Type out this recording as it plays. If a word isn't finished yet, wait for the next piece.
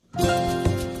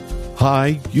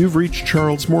Hi, you've reached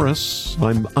Charles Morris.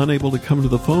 I'm unable to come to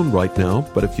the phone right now,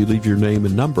 but if you leave your name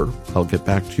and number, I'll get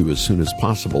back to you as soon as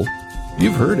possible.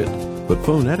 You've heard it, but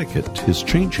phone etiquette is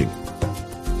changing.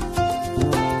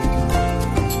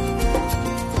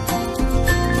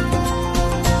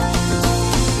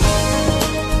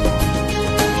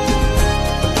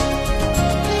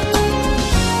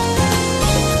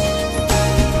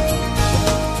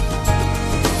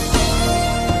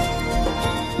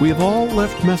 We have all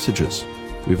left messages.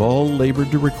 We've all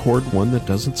labored to record one that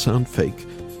doesn't sound fake,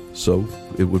 so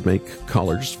it would make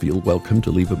callers feel welcome to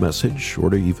leave a message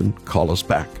or to even call us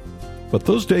back. But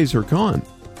those days are gone.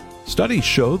 Studies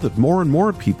show that more and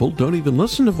more people don't even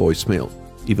listen to voicemail,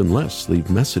 even less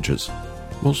leave messages.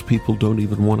 Most people don't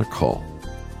even want to call.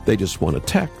 They just want to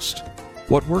text.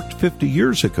 What worked 50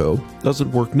 years ago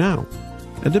doesn't work now.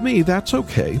 And to me, that's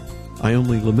okay. I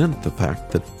only lament the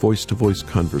fact that voice-to-voice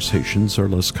conversations are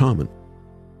less common.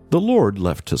 The Lord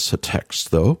left us a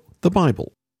text, though, the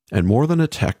Bible, and more than a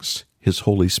text, His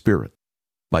Holy Spirit.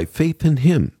 By faith in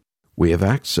Him, we have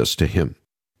access to Him.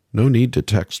 No need to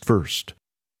text first.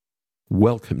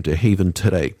 Welcome to Haven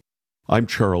Today. I'm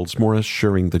Charles Morris,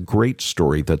 sharing the great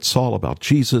story that's all about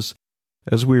Jesus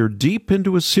as we're deep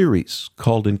into a series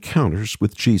called Encounters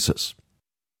with Jesus.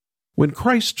 When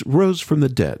Christ rose from the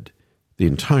dead, the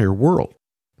entire world,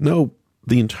 no,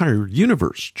 the entire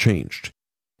universe changed.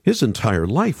 His entire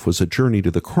life was a journey to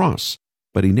the cross,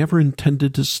 but He never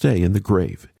intended to stay in the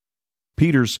grave.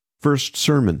 Peter's first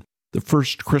sermon, the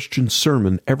first Christian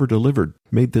sermon ever delivered,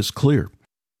 made this clear.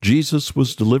 Jesus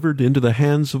was delivered into the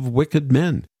hands of wicked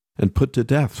men and put to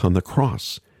death on the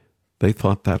cross. They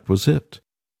thought that was it.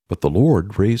 But the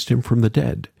Lord raised Him from the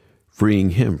dead,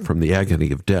 freeing Him from the agony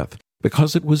of death,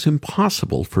 because it was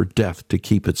impossible for death to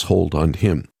keep its hold on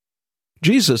Him.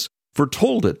 Jesus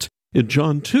foretold it in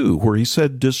John 2, where He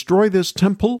said, "Destroy this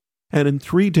temple, and in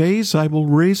 3 days I will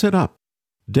raise it up."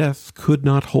 Death could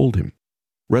not hold Him.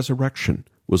 Resurrection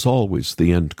was always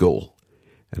the end goal.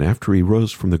 And after He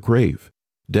rose from the grave,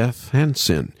 death and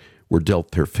sin were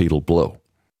dealt their fatal blow.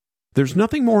 There's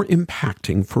nothing more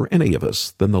impacting for any of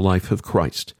us than the life of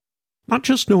Christ. Not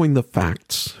just knowing the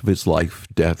facts of His life,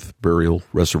 death, burial,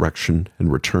 resurrection,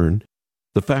 and return.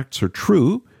 The facts are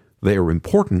true, they are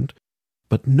important,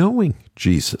 but knowing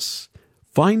Jesus,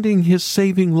 finding His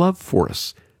saving love for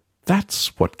us,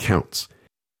 that's what counts.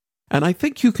 And I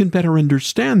think you can better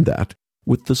understand that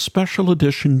with the special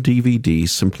edition DVD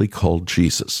simply called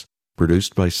Jesus,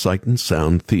 produced by Sight and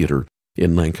Sound Theater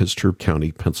in Lancaster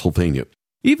County, Pennsylvania.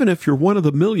 Even if you're one of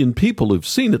the million people who've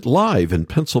seen it live in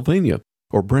Pennsylvania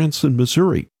or Branson,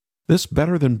 Missouri, this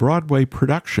better-than-Broadway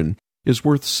production is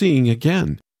worth seeing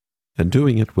again and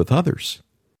doing it with others.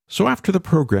 So after the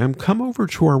program, come over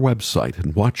to our website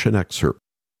and watch an excerpt.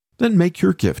 Then make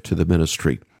your gift to the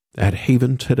ministry at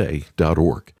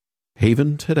haventoday.org,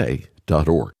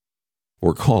 haventoday.org,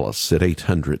 or call us at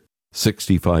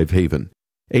 800-65-HAVEN,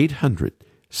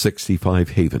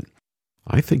 800-65-HAVEN.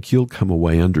 I think you'll come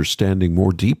away understanding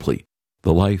more deeply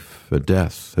the life and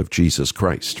death of Jesus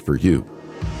Christ for you.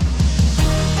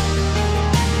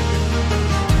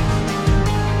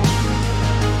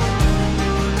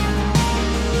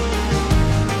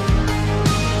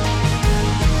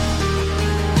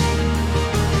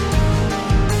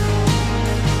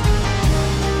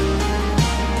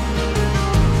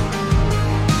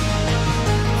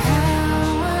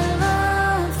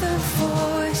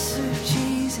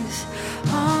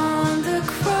 On the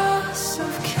cross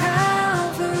of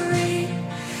Calvary,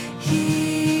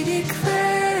 He declared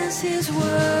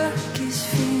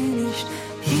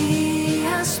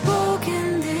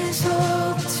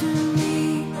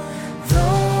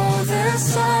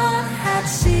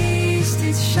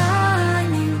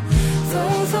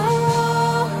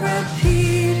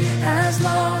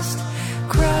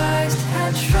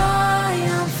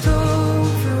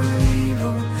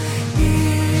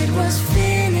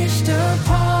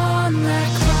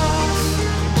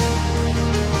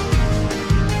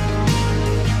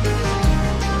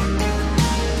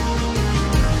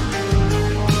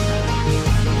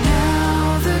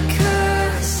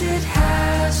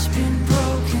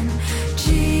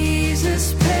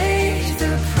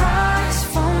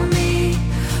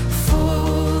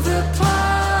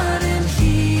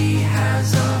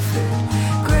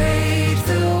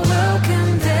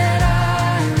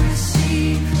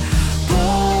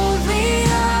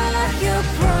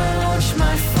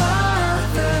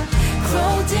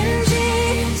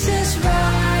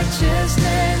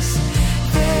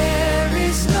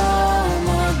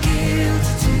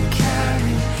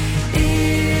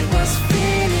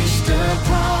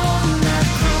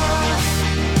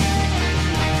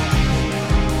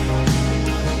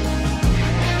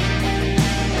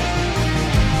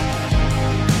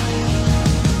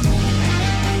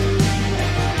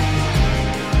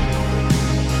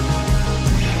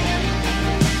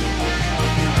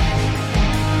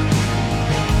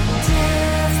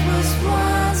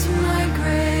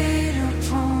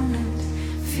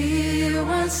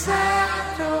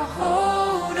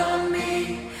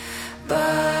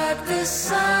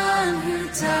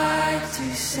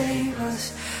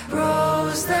us,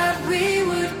 rose that we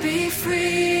would be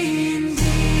free indeed.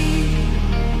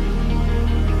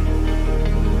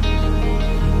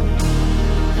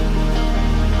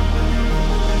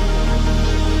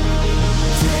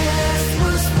 Death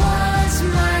was once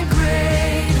my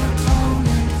great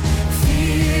opponent,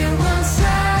 fear once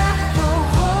had no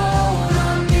hold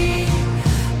on me,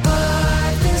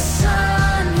 but the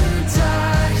Son who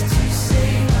died to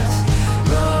save us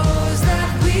rose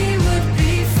that we would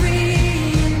be free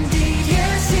indeed.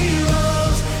 Yes, he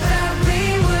rose that we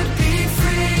would be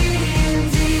free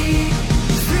indeed.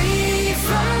 Free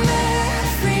from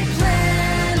every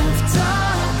plan of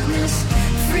darkness,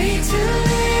 free to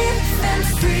live and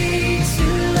free to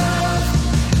love.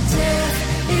 Death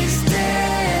is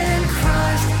dead and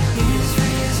Christ is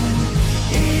risen.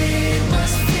 It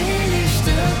was finished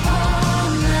upon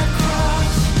that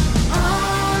cross.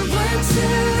 Onward to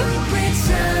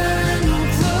eternal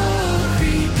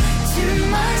glory, to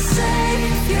my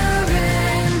Savior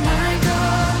and my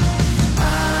God. I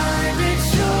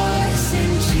rejoice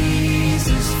in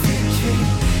Jesus' victory.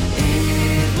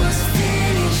 It was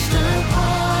finished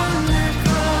upon that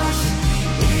cross.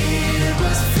 It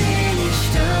was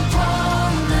finished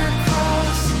upon that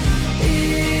cross.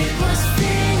 It was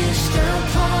finished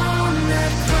upon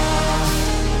that cross.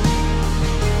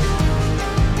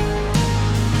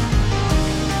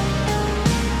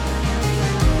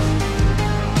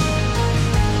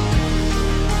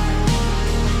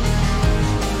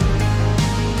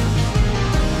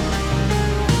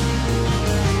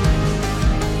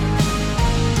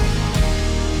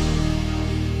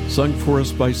 Sung for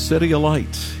us by City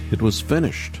Alight. It was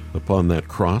finished upon that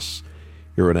cross.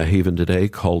 Here in a haven today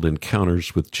called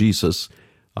Encounters with Jesus.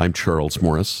 I'm Charles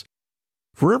Morris.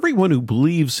 For everyone who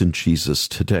believes in Jesus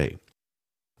today,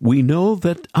 we know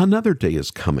that another day is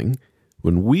coming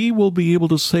when we will be able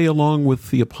to say, along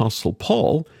with the Apostle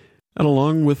Paul and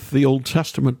along with the Old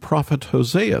Testament prophet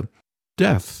Hosea,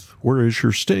 "Death, where is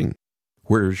your sting?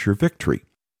 Where is your victory?"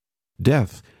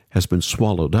 Death has been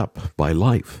swallowed up by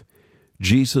life.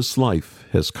 Jesus' life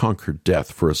has conquered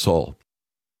death for us all.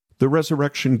 The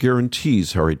resurrection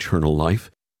guarantees our eternal life.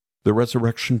 The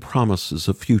resurrection promises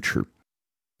a future.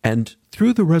 And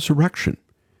through the resurrection,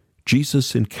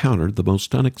 Jesus encountered the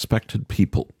most unexpected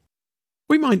people.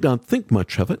 We might not think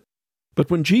much of it,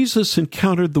 but when Jesus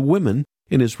encountered the women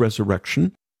in his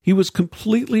resurrection, he was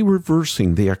completely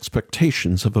reversing the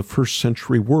expectations of a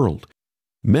first-century world.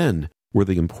 Men were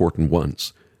the important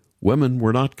ones. Women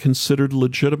were not considered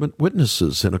legitimate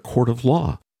witnesses in a court of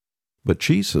law. But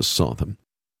Jesus saw them,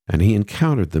 and he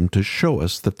encountered them to show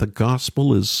us that the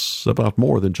gospel is about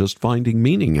more than just finding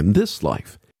meaning in this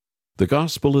life. The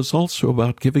gospel is also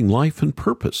about giving life and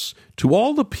purpose to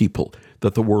all the people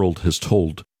that the world has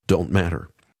told don't matter.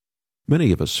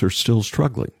 Many of us are still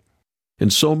struggling.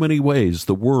 In so many ways,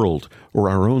 the world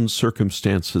or our own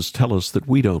circumstances tell us that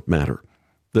we don't matter,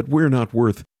 that we're not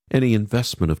worth any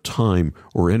investment of time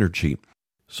or energy.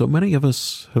 So many of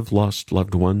us have lost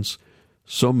loved ones.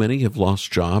 So many have lost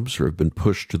jobs or have been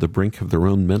pushed to the brink of their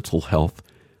own mental health.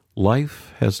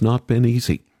 Life has not been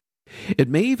easy. It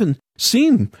may even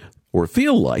seem or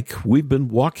feel like we've been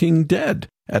walking dead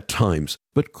at times,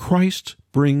 but Christ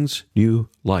brings new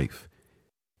life.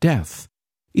 Death,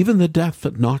 even the death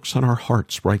that knocks on our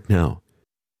hearts right now,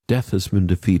 death has been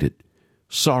defeated.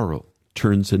 Sorrow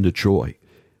turns into joy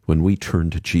when we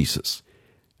turn to Jesus.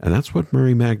 And that's what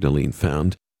Mary Magdalene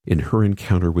found in her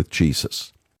encounter with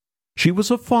Jesus. She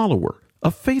was a follower,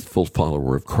 a faithful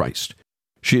follower of Christ.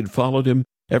 She had followed him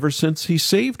ever since he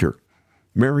saved her.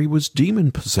 Mary was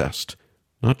demon-possessed,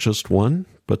 not just one,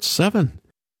 but 7.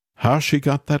 How she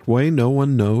got that way, no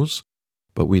one knows,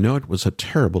 but we know it was a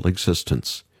terrible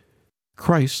existence.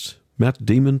 Christ met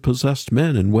demon-possessed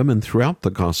men and women throughout the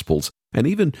Gospels, and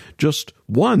even just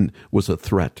one was a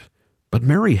threat. But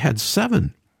Mary had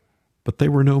 7. But they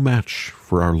were no match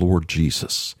for our Lord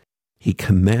Jesus. He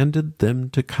commanded them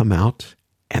to come out,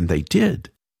 and they did.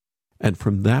 And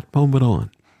from that moment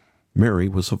on, Mary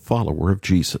was a follower of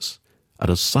Jesus, a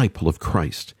disciple of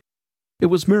Christ. It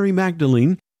was Mary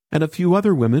Magdalene and a few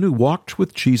other women who walked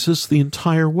with Jesus the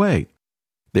entire way.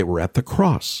 They were at the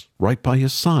cross, right by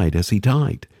his side as he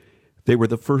died. They were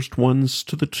the first ones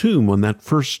to the tomb on that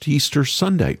first Easter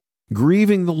Sunday,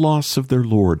 grieving the loss of their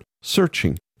Lord,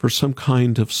 searching for some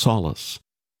kind of solace.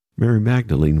 Mary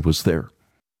Magdalene was there.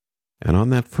 And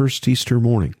on that first Easter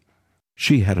morning,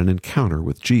 she had an encounter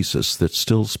with Jesus that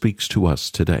still speaks to us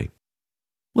today.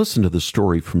 Listen to the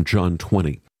story from John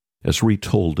 20, as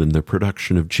retold in the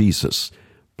production of Jesus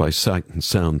by Sight and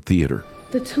Sound Theater.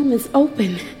 The tomb is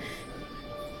open.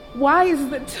 Why is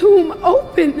the tomb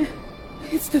open?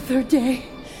 It's the third day.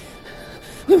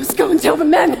 We must go and tell the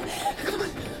men.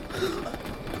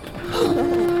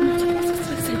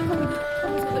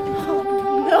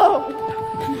 No.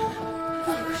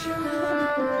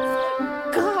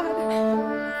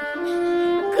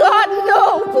 God,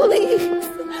 no, please.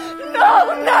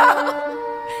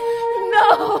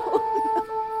 No.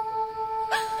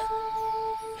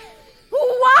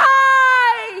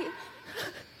 Why?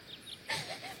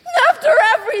 After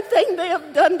everything they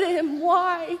have done to him,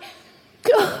 why?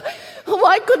 God,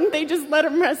 why couldn't they just let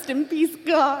him rest in peace,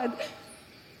 God?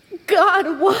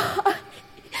 God, why?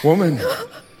 Woman,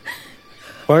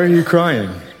 why are you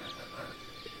crying?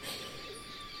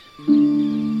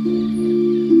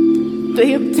 They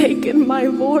have taken my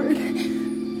Lord,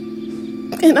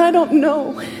 and I don't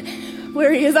know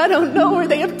where he is. I don't know where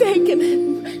they have taken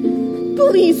him.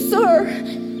 Please, sir,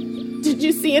 did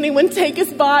you see anyone take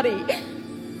his body?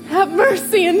 Have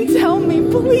mercy and tell me,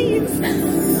 please.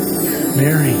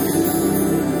 Mary.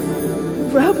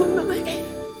 Rabboni.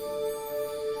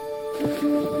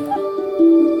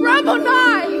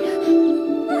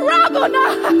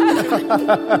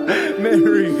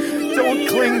 Mary, don't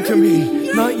cling to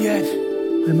me. Not yet.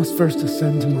 I must first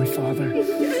ascend to my Father.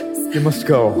 You must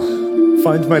go.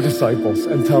 Find my disciples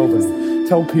and tell them.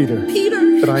 Tell Peter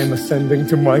that I am ascending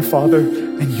to my Father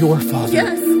and your Father.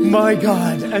 Yes. My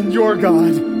God and your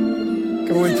God.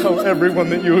 Go and tell everyone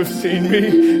that you have seen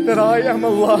me, that I am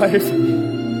alive.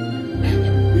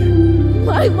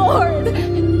 My Lord.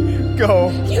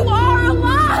 Go. You are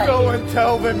alive. Go and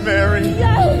tell them, Mary.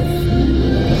 Yes.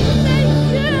 Thank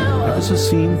you. That was a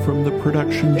scene from the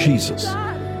production Jesus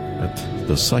at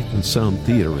the Sight and Sound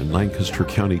Theater in Lancaster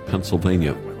County,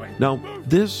 Pennsylvania. Now,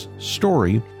 this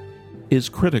story is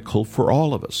critical for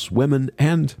all of us, women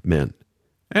and men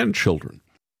and children.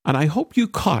 And I hope you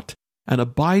caught an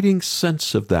abiding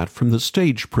sense of that from the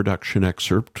stage production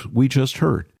excerpt we just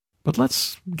heard. But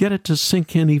let's get it to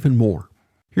sink in even more.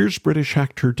 Here's British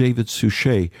actor David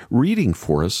Suchet reading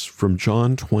for us from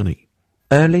John 20.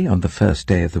 Early on the first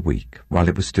day of the week, while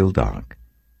it was still dark,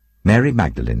 Mary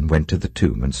Magdalene went to the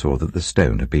tomb and saw that the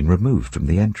stone had been removed from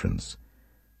the entrance.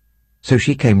 So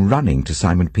she came running to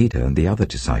Simon Peter and the other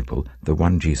disciple, the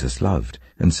one Jesus loved,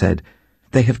 and said,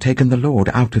 "They have taken the Lord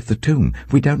out of the tomb.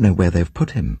 We don't know where they have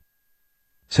put him."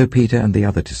 So Peter and the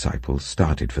other disciple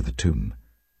started for the tomb.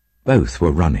 Both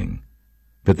were running,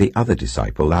 but the other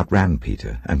disciple outran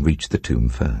Peter and reached the tomb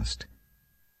first.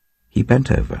 He bent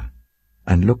over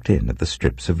and looked in at the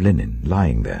strips of linen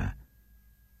lying there,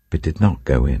 but did not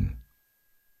go in.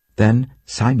 Then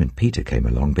Simon Peter came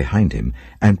along behind him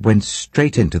and went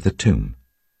straight into the tomb.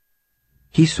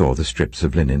 He saw the strips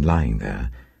of linen lying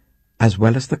there, as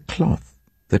well as the cloth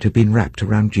that had been wrapped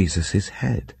around Jesus'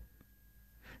 head.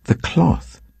 The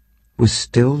cloth was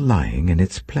still lying in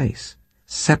its place,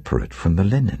 separate from the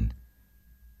linen.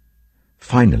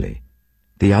 Finally,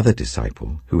 the other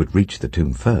disciple, who had reached the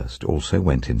tomb first, also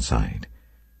went inside.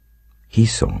 He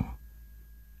saw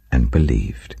and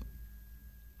believed.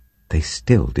 They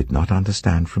still did not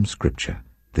understand from Scripture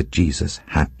that Jesus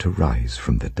had to rise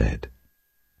from the dead.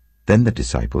 Then the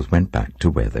disciples went back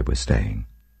to where they were staying.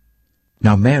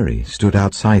 Now Mary stood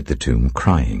outside the tomb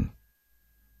crying.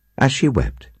 As she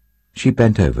wept, she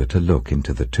bent over to look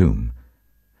into the tomb,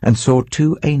 and saw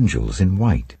two angels in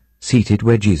white, seated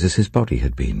where Jesus' body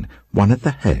had been, one at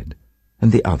the head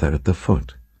and the other at the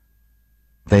foot.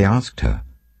 They asked her,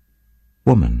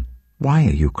 "Woman, why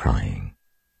are you crying?"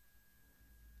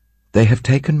 "They have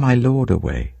taken my Lord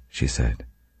away," she said,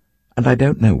 "and I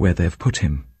don't know where they have put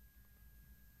him."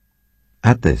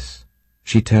 At this,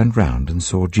 she turned round and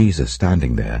saw Jesus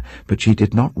standing there, but she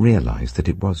did not realize that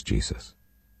it was Jesus.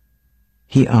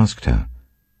 He asked her,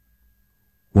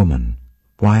 "Woman,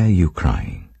 why are you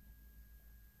crying?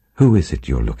 Who is it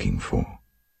you're looking for?"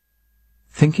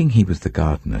 Thinking he was the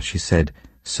gardener, she said,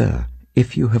 "Sir,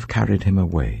 if you have carried him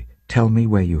away, tell me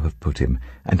where you have put him,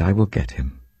 and I will get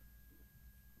him."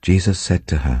 Jesus said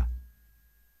to her,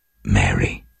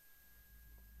 "Mary."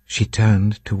 She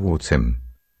turned towards him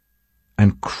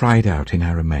and cried out in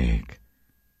Aramaic,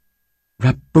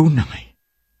 "Rabboni,"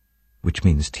 which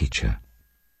means teacher.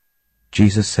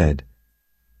 Jesus said,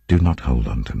 "Do not hold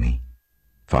on to me,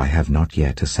 for I have not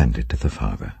yet ascended to the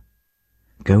Father.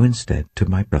 Go instead to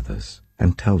my brothers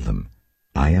and tell them,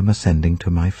 I am ascending to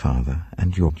my Father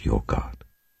and your God."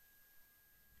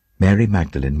 Mary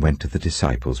Magdalene went to the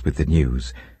disciples with the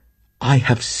news, "I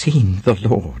have seen the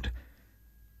Lord,"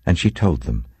 and she told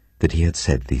them that he had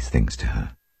said these things to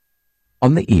her.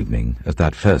 On the evening of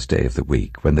that first day of the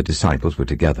week, when the disciples were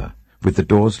together, with the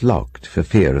doors locked for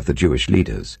fear of the Jewish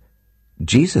leaders,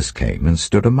 Jesus came and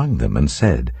stood among them and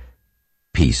said,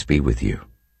 "Peace be with you."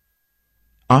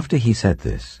 After he said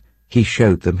this, he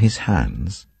showed them his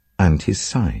hands and his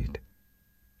side.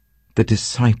 The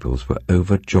disciples were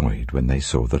overjoyed when they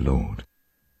saw the Lord.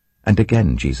 And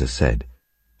again Jesus said,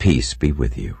 "Peace be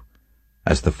with you.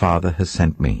 As the Father has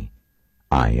sent me,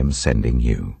 I am sending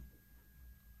you."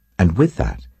 And with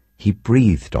that he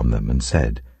breathed on them and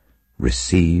said,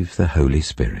 "Receive the Holy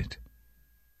Spirit.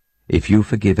 If you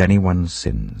forgive anyone's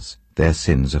sins, their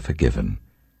sins are forgiven.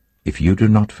 If you do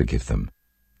not forgive them,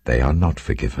 they are not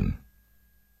forgiven."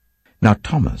 Now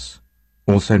Thomas,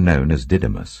 also known as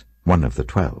Didymus, one of the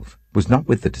 12, was not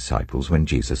with the disciples when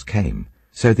Jesus came.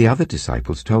 So the other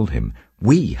disciples told him,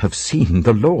 "We have seen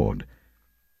the Lord."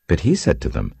 But he said to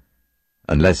them,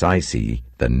 "Unless I see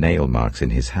the nail marks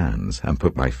in his hands, and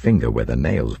put my finger where the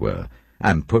nails were,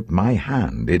 and put my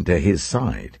hand into his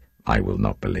side, I will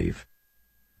not believe."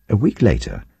 A week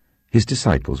later, his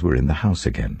disciples were in the house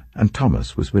again, and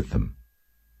Thomas was with them.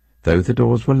 Though the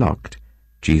doors were locked,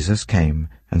 Jesus came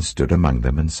and stood among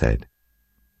them and said,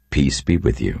 "Peace be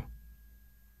with you."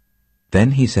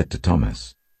 Then he said to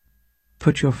Thomas,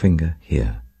 "Put your finger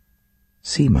here.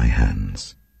 See my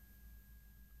hands.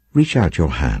 Reach out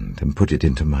your hand and put it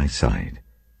into my side.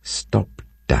 Stop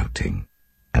doubting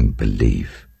and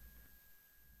believe."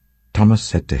 Thomas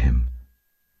said to him,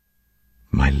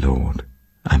 "My Lord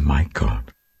and my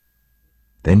God."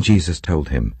 Then Jesus told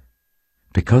him,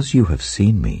 "Because you have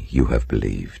seen me, you have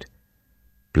believed.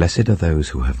 Blessed are those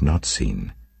who have not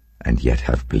seen and yet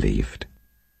have believed."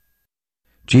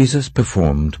 Jesus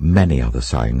performed many other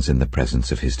signs in the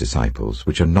presence of his disciples,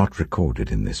 which are not recorded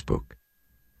in this book.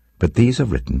 But these are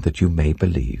written that you may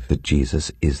believe that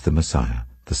Jesus is the Messiah,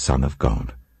 the Son of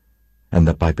God, and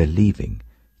that by believing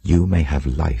you may have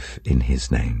life in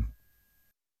his name.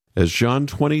 As John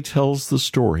 20 tells the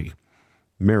story,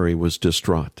 Mary was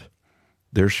distraught.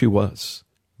 There she was,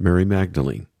 Mary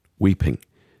Magdalene, weeping.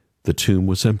 The tomb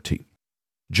was empty.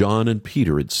 John and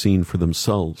Peter had seen for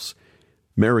themselves.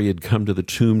 Mary had come to the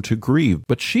tomb to grieve,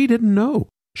 but she didn't know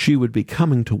she would be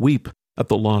coming to weep at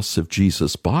the loss of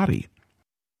Jesus' body.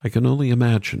 I can only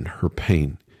imagine her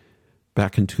pain.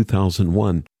 Back in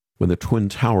 2001, when the Twin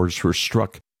Towers were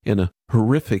struck in a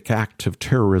horrific act of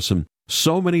terrorism,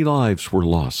 so many lives were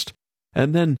lost.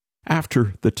 And then,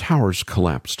 after the towers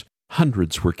collapsed,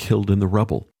 hundreds were killed in the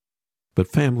rubble.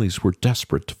 But families were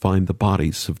desperate to find the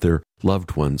bodies of their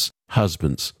loved ones,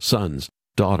 husbands, sons,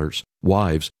 daughters,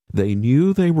 wives. They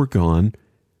knew they were gone,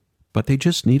 but they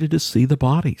just needed to see the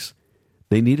bodies.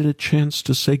 They needed a chance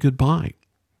to say goodbye.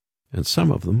 And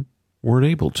some of them weren't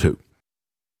able to.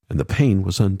 And the pain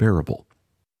was unbearable.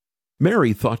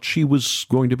 Mary thought she was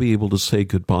going to be able to say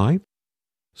goodbye,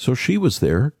 so she was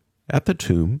there at the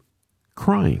tomb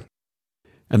crying.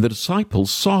 And the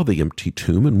disciples saw the empty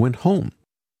tomb and went home.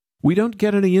 We don't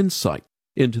get any insight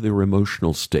into their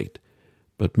emotional state,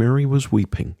 but Mary was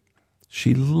weeping.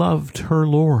 She loved her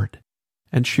Lord,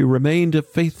 and she remained a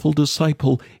faithful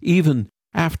disciple even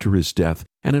after his death.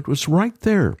 And it was right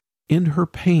there in her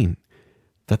pain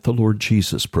that the Lord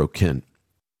Jesus broke in.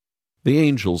 The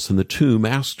angels in the tomb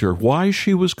asked her why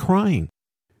she was crying.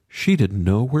 She didn't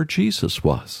know where Jesus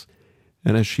was.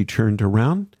 And as she turned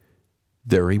around,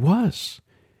 there he was.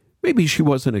 Maybe she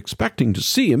wasn't expecting to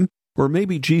see him, or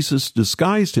maybe Jesus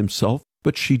disguised himself,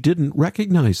 but she didn't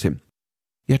recognize him.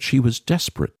 Yet she was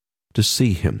desperate to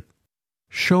see him.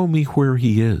 Show me where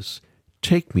he is.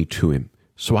 Take me to him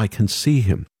so I can see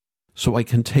him, so I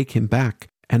can take him back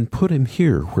and put him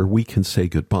here where we can say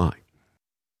goodbye.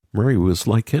 Mary was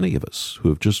like any of us who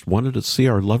have just wanted to see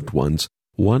our loved ones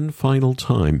one final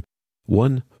time,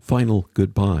 one final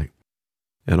goodbye.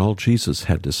 And all Jesus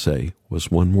had to say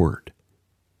was one word,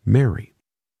 Mary.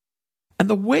 And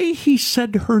the way he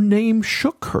said her name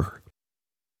shook her.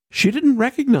 She didn't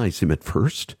recognize him at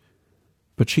first,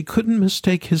 but she couldn't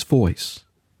mistake his voice,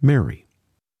 Mary.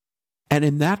 And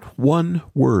in that one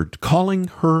word, calling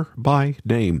her by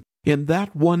name, in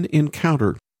that one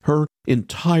encounter, her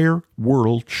entire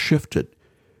world shifted.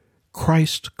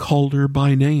 Christ called her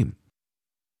by name,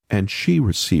 and she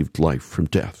received life from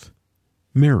death.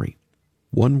 Mary,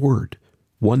 one word,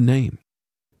 one name,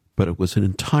 but it was an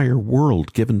entire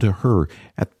world given to her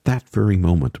at that very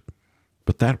moment.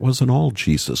 But that wasn't all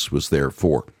Jesus was there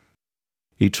for.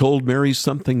 He told Mary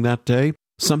something that day,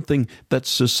 something that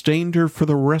sustained her for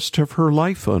the rest of her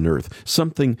life on earth,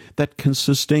 something that can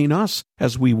sustain us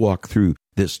as we walk through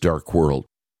this dark world.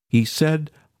 He said,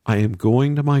 I am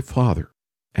going to my Father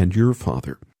and your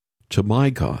Father, to my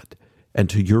God and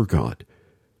to your God.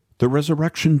 The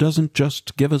resurrection doesn't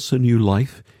just give us a new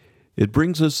life. It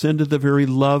brings us into the very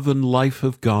love and life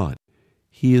of God.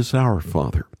 He is our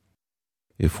Father.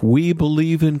 If we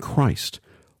believe in Christ,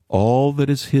 all that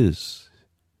is His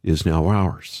is now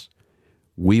ours.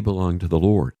 We belong to the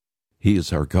Lord. He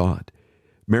is our God.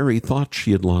 Mary thought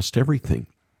she had lost everything,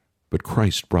 but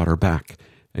Christ brought her back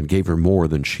and gave her more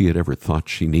than she had ever thought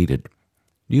she needed.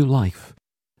 New life,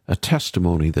 a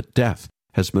testimony that death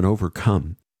has been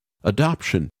overcome,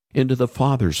 adoption into the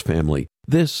Father's family.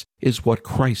 This is what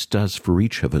Christ does for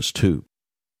each of us too.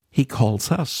 He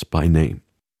calls us by name.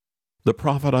 The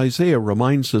prophet Isaiah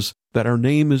reminds us that our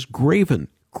name is graven,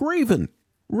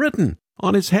 written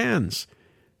on his hands.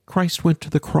 Christ went to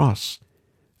the cross,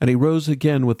 and he rose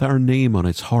again with our name on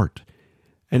his heart,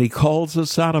 and he calls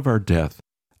us out of our death,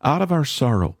 out of our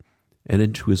sorrow, and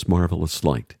into his marvelous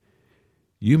light.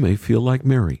 You may feel like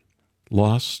Mary,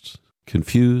 lost,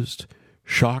 confused,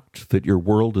 shocked that your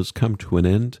world has come to an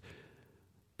end,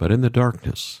 but in the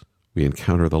darkness, we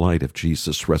encounter the light of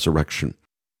Jesus' resurrection.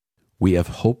 We have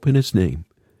hope in his name,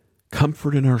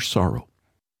 comfort in our sorrow.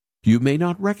 You may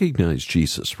not recognize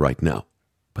Jesus right now,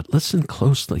 but listen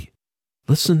closely.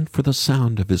 Listen for the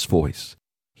sound of his voice.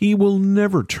 He will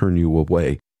never turn you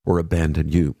away or abandon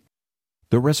you.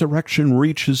 The resurrection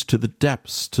reaches to the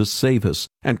depths to save us,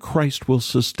 and Christ will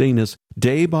sustain us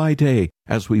day by day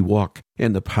as we walk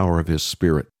in the power of his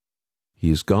Spirit. He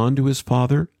is gone to his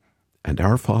Father and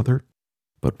our Father,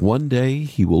 but one day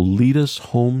he will lead us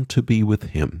home to be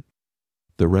with him.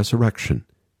 The resurrection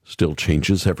still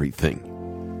changes everything.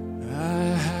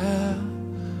 I have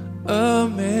a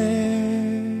Maker.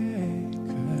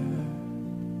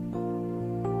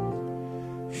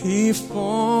 He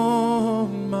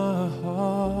formed my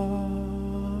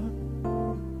heart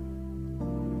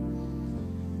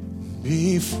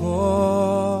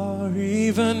before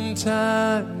even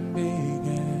time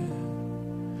began.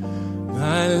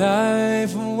 My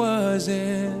life was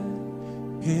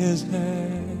in his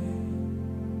hand.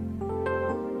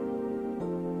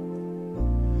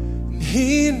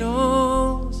 He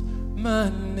knows my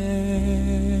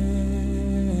name.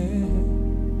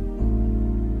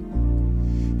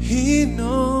 He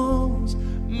knows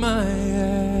my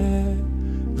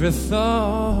every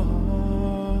thought.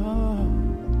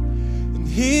 And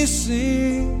he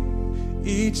sees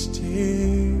each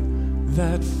tear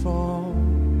that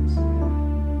falls,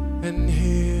 and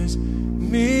hears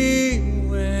me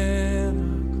when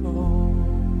I call.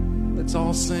 Let's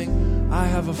all sing. I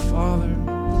have a Father.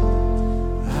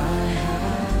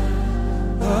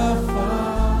 A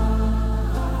Father,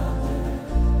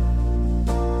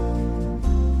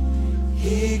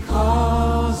 he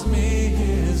calls me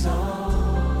his own.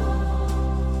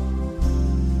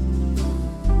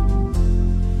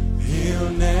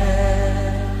 He'll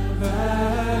never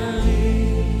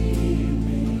leave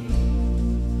me,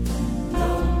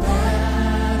 no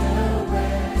matter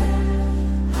where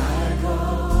I go.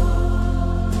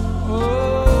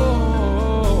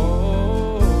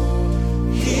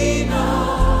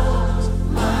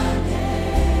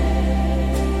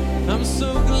 I'm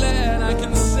so glad I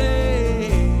can say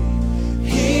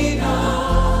he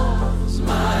knows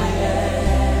my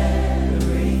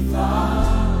every thought,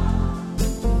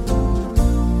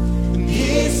 and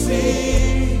he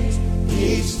sees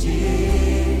each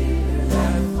tear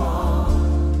that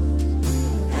falls,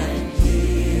 and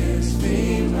hears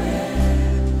me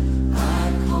when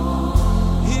I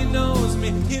call. He knows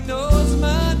me, he knows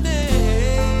my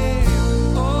name.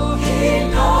 Oh, he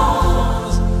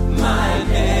knows my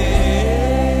name.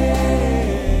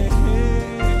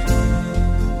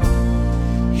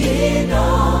 He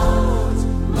knows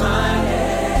my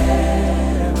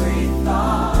every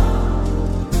thought.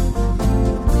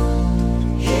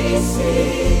 He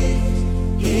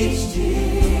sees each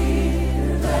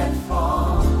tear that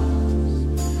falls,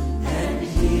 and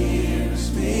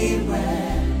hears me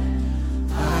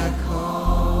when I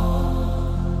call.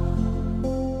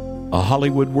 A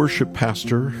Hollywood worship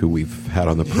pastor who we've had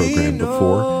on the program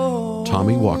before,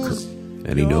 Tommy Walker,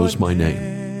 and he knows my name,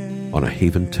 on a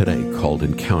Haven today called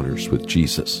Encounters with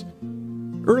Jesus.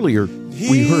 Earlier,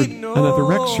 we heard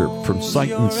another excerpt from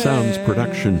Sight and Sound's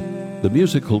production, the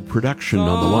musical production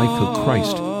on the life of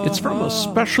Christ. It's from a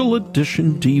special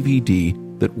edition DVD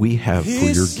that we have for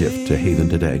your gift to Haven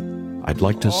today. I'd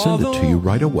like to send it to you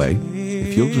right away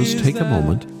if you'll just take a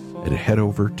moment and head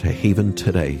over to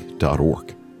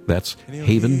haventoday.org. That's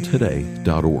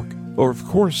haventoday.org. Or, of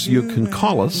course, you can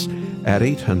call us at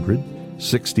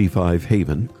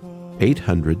 800-65-HAVEN,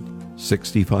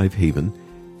 800-65-HAVEN,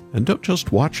 and don't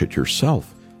just watch it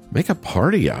yourself. Make a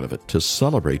party out of it to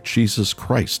celebrate Jesus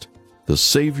Christ, the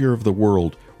Savior of the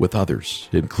world, with others,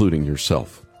 including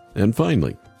yourself. And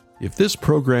finally, if this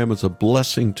program is a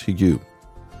blessing to you,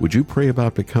 would you pray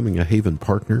about becoming a Haven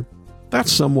partner?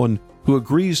 That's someone who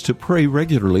agrees to pray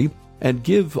regularly and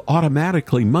give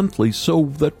automatically monthly so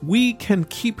that we can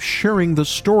keep sharing the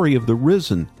story of the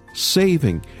risen,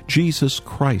 saving Jesus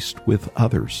Christ with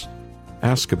others.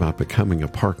 Ask about becoming a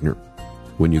partner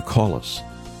when you call us,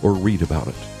 or read about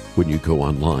it when you go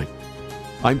online.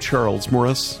 I'm Charles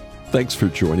Morris. Thanks for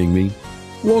joining me.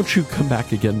 Won't you come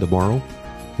back again tomorrow,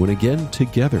 when again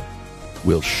together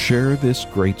we'll share this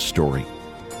great story,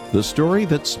 the story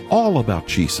that's all about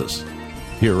Jesus,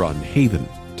 here on Haven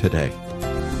Today.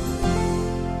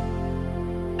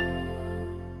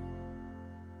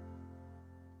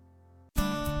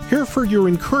 Here for your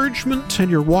encouragement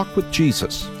and your walk with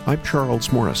Jesus. I'm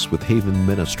Charles Morris with Haven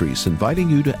Ministries, inviting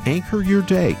you to anchor your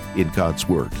day in God's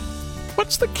Word.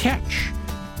 What's the catch?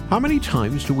 How many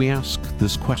times do we ask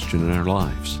this question in our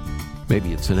lives?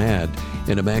 Maybe it's an ad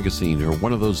in a magazine or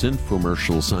one of those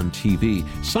infomercials on TV,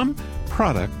 some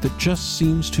product that just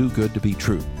seems too good to be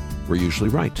true. We're usually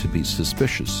right to be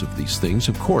suspicious of these things,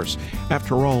 of course.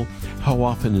 After all, how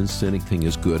often is anything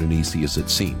as good and easy as it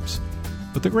seems?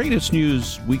 But the greatest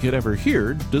news we could ever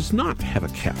hear does not have a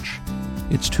catch.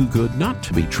 It's too good not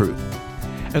to be true.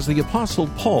 As the Apostle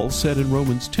Paul said in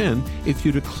Romans 10, if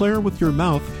you declare with your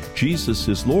mouth Jesus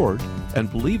is Lord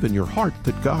and believe in your heart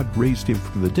that God raised him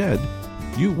from the dead,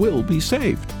 you will be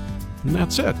saved. And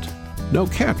that's it. No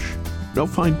catch. No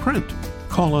fine print.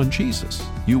 Call on Jesus.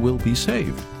 You will be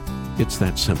saved. It's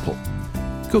that simple.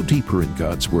 Go deeper in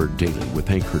God's Word daily with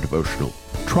Anchor Devotional.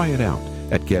 Try it out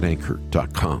at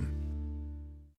getanchor.com.